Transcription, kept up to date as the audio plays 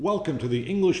Welcome to the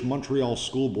English Montreal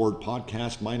School Board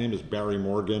podcast. My name is Barry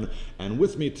Morgan, and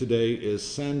with me today is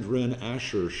Sandrine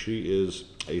Asher. She is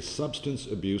a substance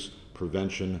abuse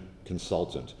prevention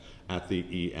consultant at the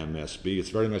EMSB.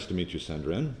 It's very nice to meet you,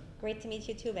 Sandrine. Great to meet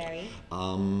you too, Barry.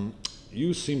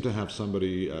 You seem to have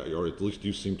somebody, or at least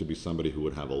you seem to be somebody who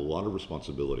would have a lot of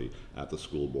responsibility at the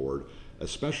school board,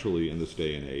 especially in this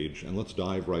day and age. And let's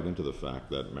dive right into the fact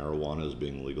that marijuana is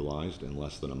being legalized in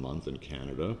less than a month in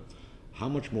Canada. How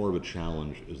much more of a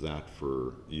challenge is that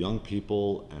for young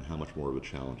people, and how much more of a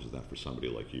challenge is that for somebody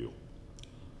like you?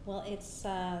 Well,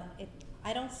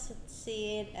 I don't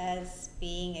see it as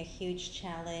being a huge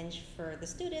challenge for the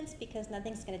students because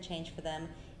nothing's going to change for them.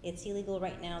 It's illegal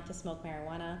right now to smoke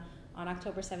marijuana. On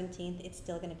October 17th, it's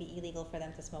still going to be illegal for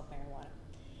them to smoke marijuana.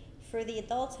 For the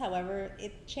adults, however,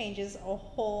 it changes a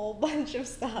whole bunch of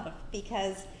stuff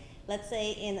because let's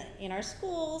say in our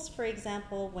schools, for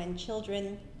example, when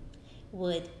children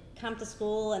would come to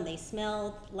school and they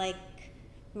smelled like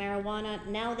marijuana,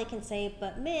 now they can say,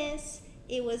 but miss,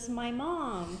 it was my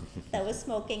mom that was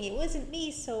smoking, it wasn't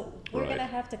me. So we're going to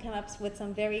have to come up with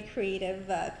some very creative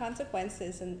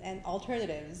consequences and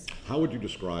alternatives. How would you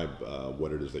describe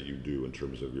what it is that you do in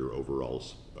terms of your overall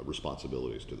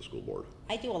responsibilities to the school board?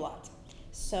 I do a lot.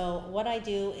 So what I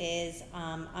do is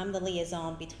I'm the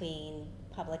liaison between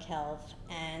public health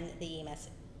and the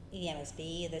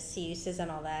EMSB, the CUSIS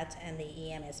and all that, and the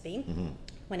EMSB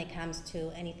when it comes to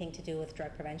anything to do with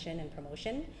drug prevention and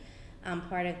promotion. I'm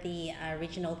part of the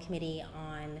Regional Committee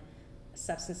on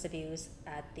Substance Abuse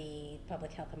at the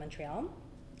Public Health of Montreal.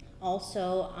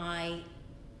 Also, I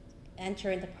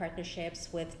enter into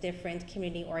partnerships with different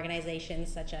community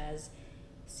organizations such as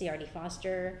CRD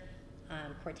Foster,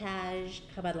 Portage,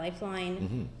 Chabad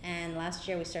Lifeline, and last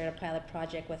year we started a pilot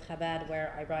project with Chabad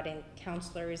where I brought in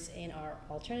counselors in our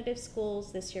alternative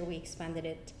schools. This year we expanded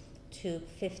it to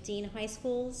 15 high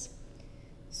schools.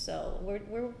 So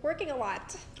we're working a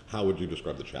lot. How would you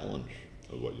describe the challenge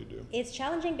of what you do? It's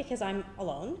challenging because I'm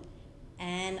alone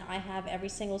and I have every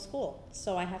single school.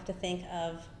 So I have to think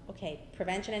of, okay,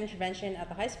 prevention and intervention at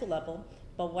the high school level,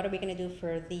 but what are we going to do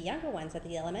for the younger ones at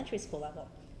the elementary school level?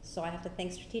 So I have to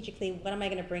think strategically, what am I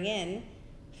going to bring in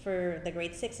for the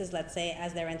grade sixes, let's say,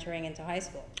 as they're entering into high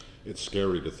school? It's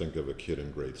scary to think of a kid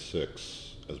in grade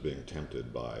 6 as being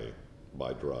tempted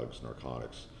by drugs,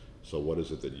 narcotics. So what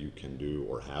is it that you can do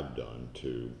or have done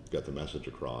to get the message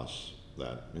across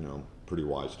that, pretty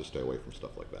wise to stay away from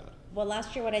stuff like that? Well,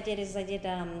 last year what I did is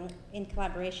in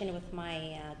collaboration with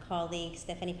my colleague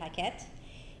Stephanie Paquette,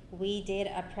 we did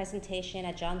a presentation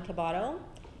at John Cabato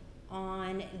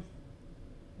on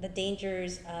the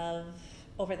dangers of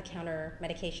over-the-counter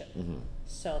medication.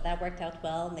 So that worked out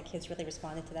well and the kids really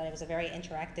responded to that. It was a very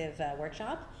interactive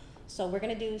workshop. So we're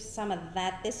going to do some of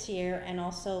that this year, and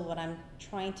also what I'm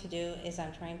trying to do is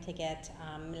I'm trying to get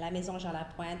La Maison Jean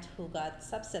Lapointe, who got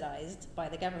subsidized by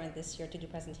the government this year to do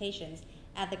presentations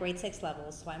at the grade 6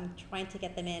 level. So I'm trying to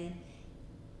get them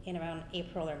in around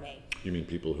April or May. You mean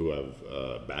people who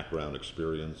have background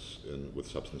experience with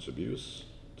substance abuse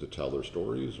to tell their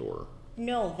stories, or?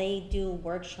 No, they do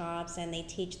workshops and they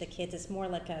teach the kids. It's more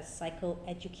like a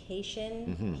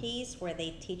psychoeducation piece where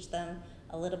they teach them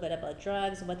a little bit about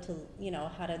drugs,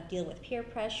 how to deal with peer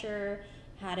pressure,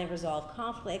 how to resolve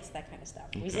conflicts, that kind of stuff.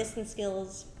 Okay. Resistance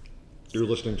skills. You're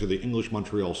listening to the English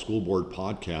Montreal School Board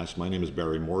podcast. My name is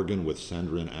Barry Morgan with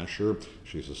Sandrine Asher.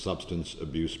 She's a substance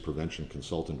abuse prevention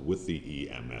consultant with the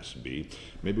EMSB.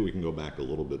 Maybe we can go back a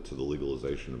little bit to the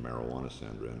legalization of marijuana,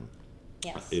 Sandrine.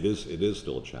 Yes. It is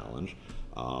still a challenge.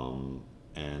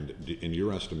 And in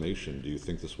your estimation, do you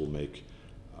think this will make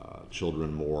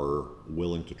children more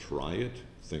willing to try it,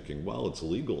 thinking, well, it's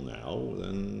legal now,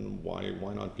 then why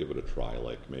not give it a try,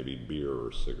 like maybe beer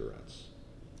or cigarettes?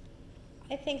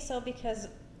 I think so, because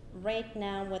right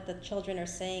now what the children are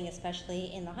saying,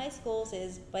 especially in the high schools,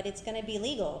 is, but it's going to be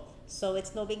legal, so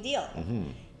it's no big deal.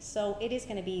 So it is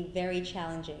going to be very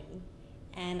challenging.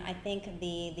 And I think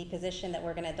the position that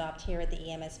we're going to adopt here at the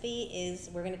EMSB is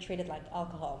we're going to treat it like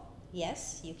alcohol.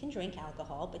 Yes, you can drink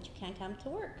alcohol, but you can't come to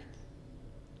work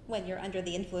when you're under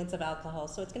the influence of alcohol.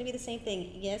 So it's going to be the same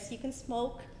thing. Yes, you can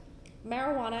smoke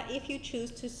marijuana if you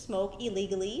choose to smoke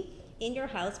illegally in your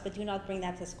house, but do not bring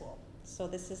that to school. So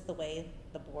this is the way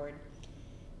the board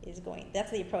is going.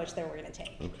 That's the approach that we're going to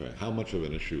take. Okay. How much of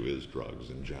an issue is drugs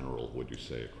in general, would you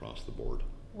say, across the board?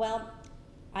 Well,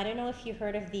 I don't know if you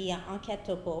heard of the Enquête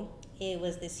Topo. It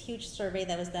was this huge survey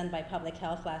that was done by Public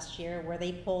Health last year where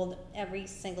they polled every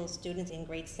single student in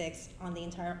grade 6 on the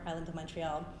entire island of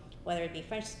Montreal, whether it be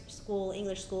French school,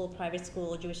 English school, private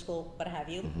school, Jewish school, what have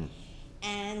you.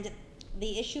 And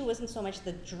the issue wasn't so much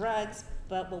the drugs,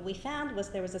 But what we found was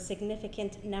there was a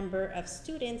significant number of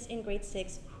students in grade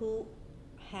 6 who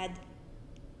had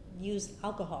used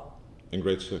alcohol. In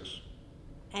grade 6?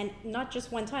 And not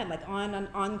just one time, like on an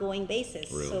ongoing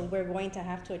basis. Really? So we're going to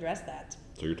have to address that.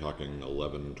 So you're talking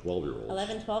 11, 12-year-olds?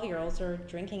 11, 12-year-olds are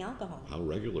drinking alcohol. How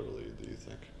regularly do you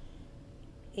think?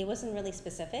 It wasn't really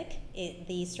specific.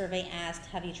 The survey asked,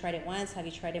 have you tried it once? Have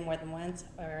you tried it more than once?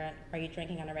 Or are you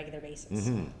drinking on a regular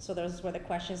basis? So those were the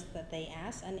questions that they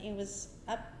asked, and it was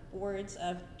upwards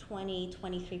of 20,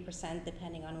 23%,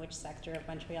 depending on which sector of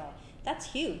Montreal. That's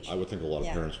huge. I would think a lot of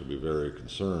parents would be very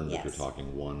concerned if Yes. you're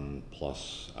talking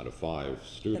 1+ out of 5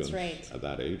 students That's right. at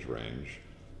that age range.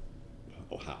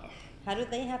 Oh, How did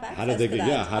they have access how did they to get? that?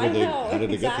 Yeah, how did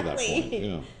they get to that exactly. point?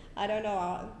 Yeah. I don't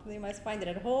know. They must find it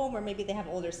at home, or maybe they have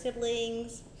older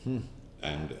siblings.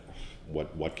 And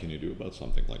what can you do about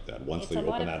something like that? Once It's they a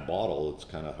lot open of- that bottle, it's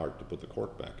kind of hard to put the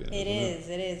cork back in. It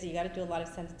isn't is. You got to do a lot of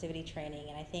sensitivity training,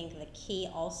 and I think the key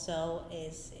also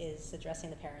is addressing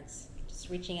the parents. Just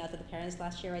reaching out to the parents.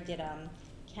 Last year, I did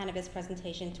cannabis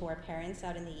presentation to our parents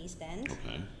out in the East End,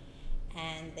 Okay.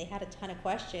 and they had a ton of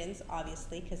questions,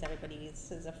 obviously, because everybody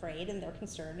is afraid and they're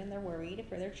concerned and they're worried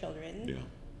for their children. Yeah.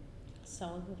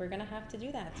 So we're gonna have to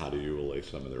do that. How do you allay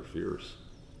some of their fears?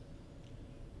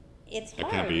 It's It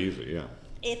hard. can't be easy. Yeah.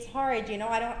 It's hard, you know.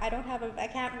 I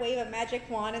can't wave a magic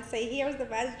wand and say, here's the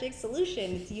magic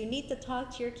solution. You need to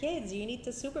talk to your kids. You need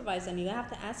to supervise them. You have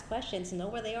to ask questions, know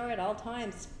where they are at all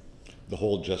times. The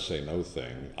whole just say no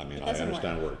thing, I mean, It I doesn't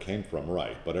understand work. where it came from,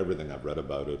 right, but everything I've read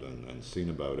about it and seen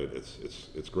about it,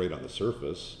 it's great on the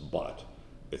surface, but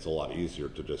it's a lot easier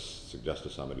to just suggest to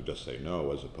somebody just say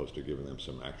no as opposed to giving them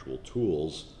some actual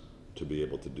tools to be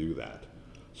able to do that.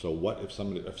 So what if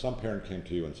some parent came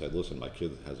to you and said, listen, my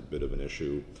kid has a bit of an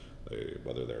issue,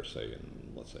 whether they're, say,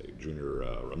 in, let's say, junior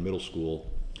or middle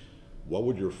school, what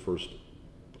would your first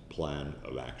plan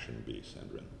of action be,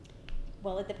 Sandrine?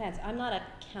 Well, it depends. I'm not a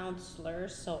counselor,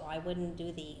 so I wouldn't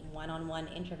do the one-on-one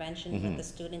intervention with the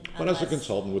student. But as a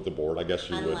consultant with the board, I guess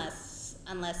you would.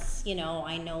 Unless you know,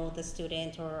 I know the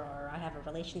student, or I have a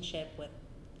relationship with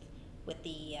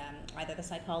the either the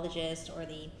psychologist or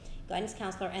the guidance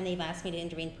counselor, and they've asked me to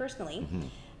intervene personally.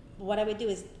 What I would do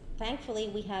is, thankfully,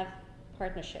 we have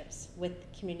partnerships with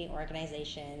community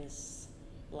organizations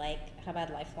like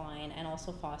Chabad Lifeline and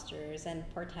also Fosters and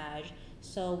Portage.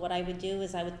 So what I would do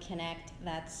is I would connect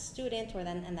that student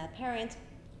and that parent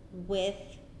with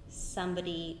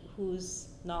somebody who's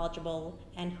knowledgeable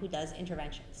and who does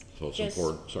interventions. So it's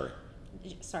important,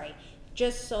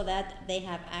 just so that they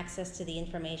have access to the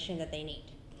information that they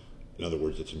need. In other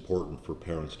words, it's important for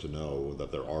parents to know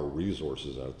that there are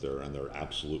resources out there and they're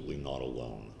absolutely not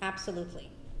alone. Absolutely.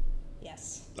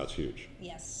 Yes. That's huge.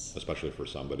 Yes. Especially for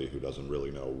somebody who doesn't really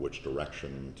know which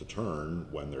direction to turn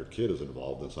when their kid is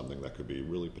involved in something that could be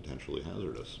really potentially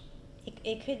hazardous.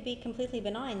 It could be completely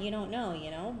benign. You don't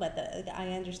know, but I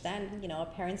understand, a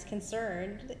parent's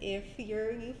concerned if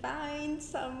you find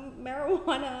some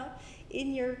marijuana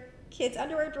in your kid's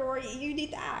underwear drawer, you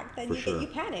need to act, and you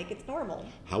panic. It's normal.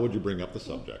 How would you bring up the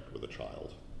subject with a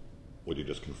child? Would you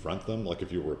just confront them? Like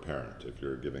if you were a parent, if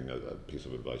you're giving a piece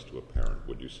of advice to a parent,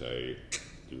 would you say,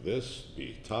 do this,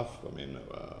 be tough? I mean,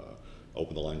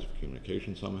 open the lines of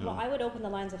communication somehow? Well, I would open the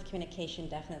lines of communication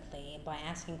definitely by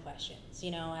asking questions.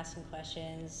 Asking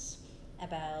questions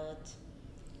about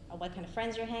what kind of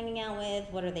friends you're hanging out with,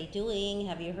 what are they doing,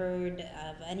 have you heard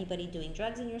of anybody doing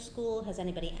drugs in your school, has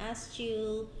anybody asked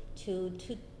you to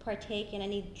partake in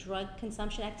any drug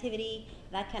consumption activity,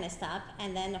 that kind of stuff,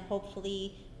 and then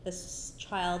hopefully this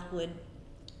child would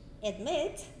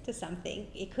admit to something.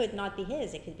 It could not be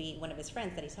his, it could be one of his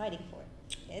friends that he's hiding for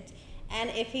it. And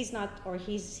if he's not, or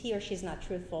he or she's not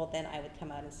truthful, then I would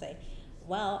come out and say,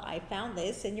 well, I found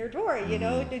this in your drawer,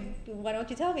 why don't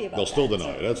you tell me about They'll that? still deny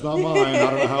it. That's not mine. I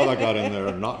don't know how that got in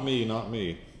there. Not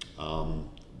me.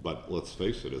 But let's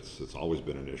face it, it's always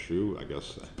been an issue, I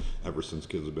guess, ever since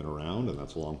kids have been around, and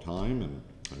that's a long time,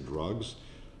 and drugs.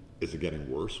 Is it getting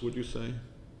worse, would you say?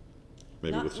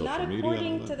 Maybe with social not media?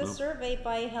 according to the survey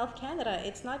by Health Canada.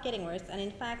 It's not getting worse. And in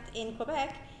fact, in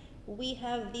Quebec, we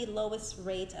have the lowest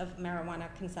rate of marijuana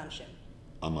consumption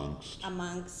amongst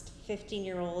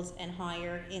 15-year-olds and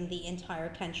higher in the entire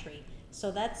country. So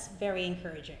that's very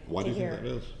encouraging. Why do you think that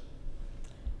is?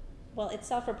 Well, it's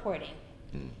self-reporting.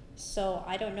 So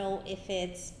I don't know if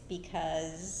it's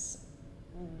because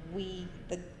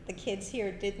the kids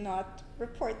here did not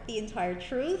report the entire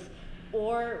truth,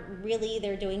 or really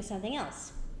they're doing something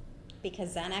else.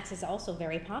 Because Xanax is also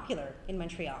very popular in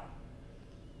Montreal.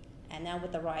 And now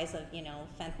with the rise of,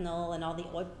 fentanyl and all the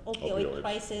opioid Opioids,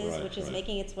 crisis, right, which is right.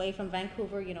 making its way from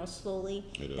Vancouver, slowly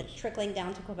It is. trickling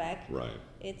down to Quebec. Right.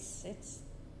 It's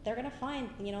they're gonna find,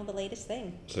 the latest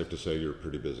thing. Safe to say you're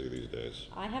pretty busy these days.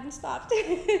 I haven't stopped,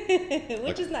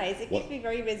 which is nice. It what- keeps me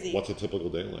very busy. What's a typical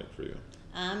day like for you?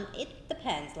 It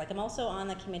depends. Like I'm also on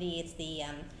the committee. It's the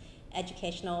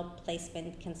Educational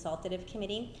Placement Consultative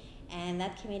Committee, and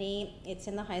that committee, it's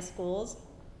in the high schools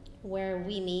where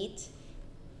we meet,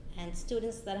 and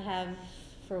students that have,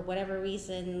 for whatever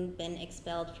reason, been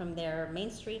expelled from their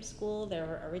mainstream school,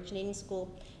 their originating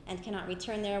school, and cannot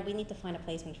return there, we need to find a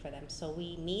placement for them. So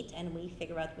we meet and we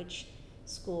figure out which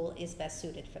school is best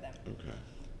suited for them. Okay.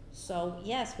 So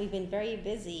yes, we've been very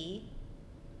busy.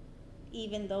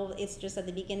 Even though it's just at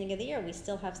the beginning of the year, we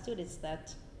still have students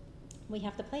that we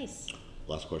have to place.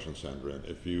 Last question, Sandrine.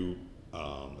 If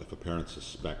a parent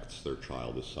suspects their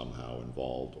child is somehow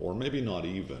involved, or maybe not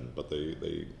even, but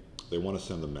they want to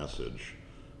send the message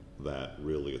that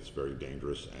really it's very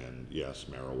dangerous, and yes,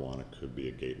 marijuana could be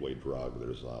a gateway drug.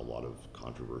 There's a lot of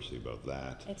controversy about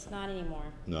that. It's not anymore.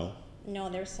 No? No,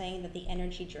 they're saying that the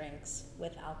energy drinks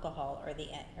with alcohol are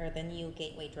the new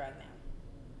gateway drug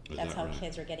now. Is That's that how right?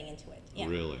 kids are getting into it. Yeah.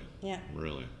 Really? Yeah.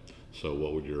 Really? So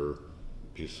what would your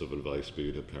piece of advice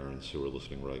be to parents who are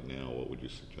listening right now? What would you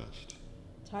suggest?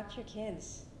 Talk to your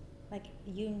kids. Like,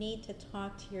 you need to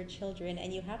talk to your children,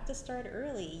 and you have to start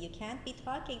early. You can't be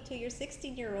talking to your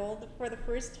 16-year-old for the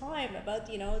first time about,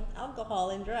 alcohol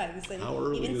and drugs and How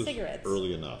early even is cigarettes.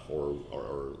 early enough? Or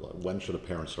when should a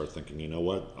parent start thinking, you know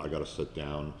what, I got to sit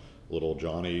down little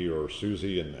Johnny or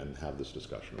Susie and have this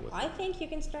discussion with them? I think you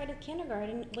can start at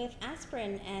kindergarten with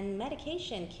aspirin and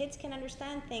medication. Kids can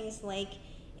understand things like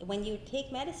when you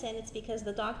take medicine, it's because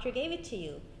the doctor gave it to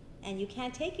you. And you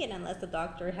can't take it unless the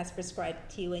doctor has prescribed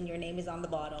it to you and your name is on the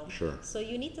bottle. Sure. So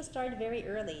you need to start very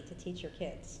early to teach your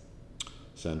kids.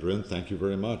 Sandrine, thank you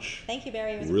very much. Thank you,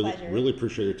 Barry. It was Really, a pleasure. really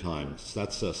appreciate your time.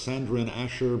 That's Sandrine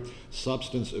Asher,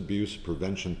 Substance Abuse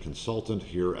Prevention Consultant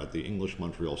here at the English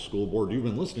Montreal School Board. You've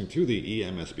been listening to the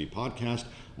EMSB podcast.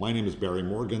 My name is Barry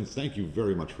Morgan. Thank you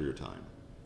very much for your time.